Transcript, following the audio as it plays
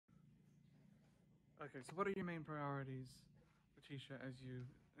Okay, so what are your main priorities, Latisha, as you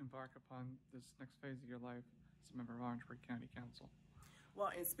embark upon this next phase of your life as a member of Orangeburg County Council? Well,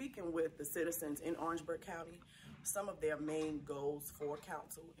 in speaking with the citizens in Orangeburg County, some of their main goals for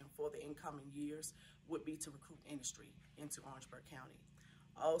council and for the incoming years would be to recruit industry into Orangeburg County.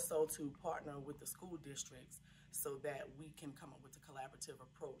 Also to partner with the school districts so that we can come up with a collaborative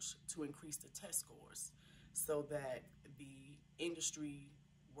approach to increase the test scores so that the industry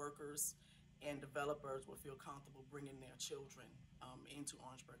workers and developers will feel comfortable bringing their children into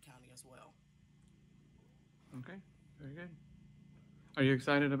Orangeburg County as well. Okay, very good. Are you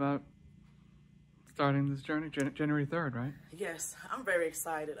excited about starting this journey? January 3rd, right? Yes, I'm very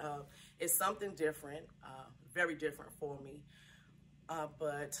excited. It's something different, very different for me.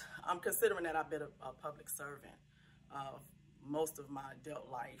 But I'm considering that I've been a public servant most of my adult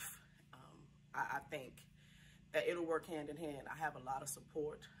life. I think that it'll work hand in hand. I have a lot of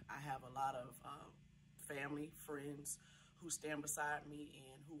support. I have a lot of family, friends who stand beside me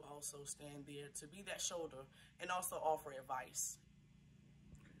and who also stand there to be that shoulder and also offer advice.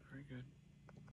 Okay, very good.